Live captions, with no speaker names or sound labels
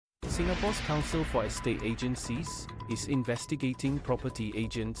Singapore's Council for Estate Agencies is investigating property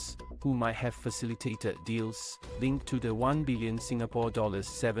agents who might have facilitated deals linked to the $1 billion Singapore dollars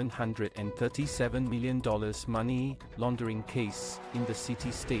 $737 million money laundering case in the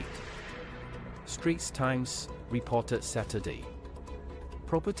city-state. Straits Times reported Saturday.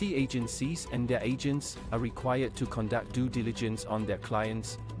 Property agencies and their agents are required to conduct due diligence on their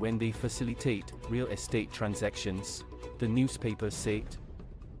clients when they facilitate real estate transactions, the newspaper said,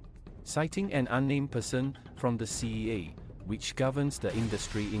 citing an unnamed person from the CEA, which governs the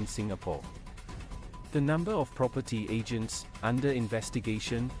industry in Singapore. The number of property agents under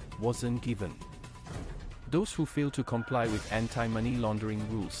investigation wasn't given. Those who fail to comply with anti-money laundering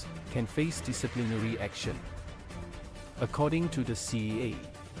rules can face disciplinary action. According to the CEA,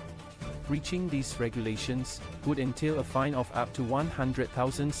 breaching these regulations would entail a fine of up to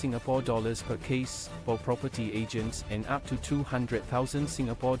 100,000 Singapore dollars per case for property agents and up to 200,000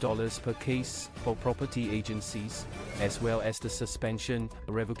 Singapore dollars per case for property agencies, as well as the suspension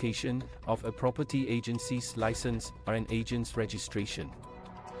or revocation of a property agency's license or an agent's registration.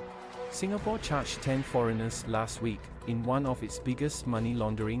 Singapore charged 10 foreigners last week in one of its biggest money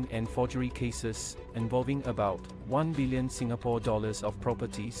laundering and forgery cases, involving about 1 billion Singapore dollars of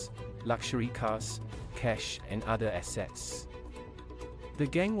properties, luxury cars, cash and other assets. The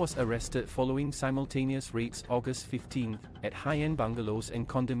gang was arrested following simultaneous raids August 15 at high-end bungalows and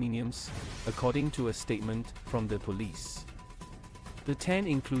condominiums, according to a statement from the police. The 10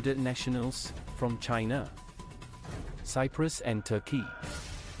 included nationals from China, Cyprus and Turkey.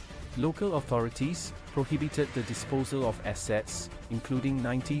 Local authorities prohibited the disposal of assets, including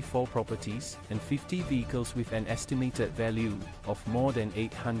 94 properties and 50 vehicles with an estimated value of more than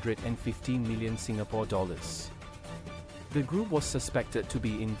 815 million Singapore dollars. The group was suspected to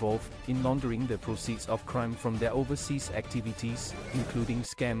be involved in laundering the proceeds of crime from their overseas activities, including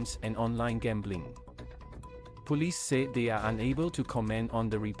scams and online gambling. Police said they are unable to comment on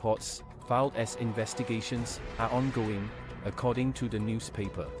the reports filed as investigations are ongoing, according to the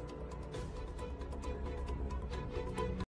newspaper.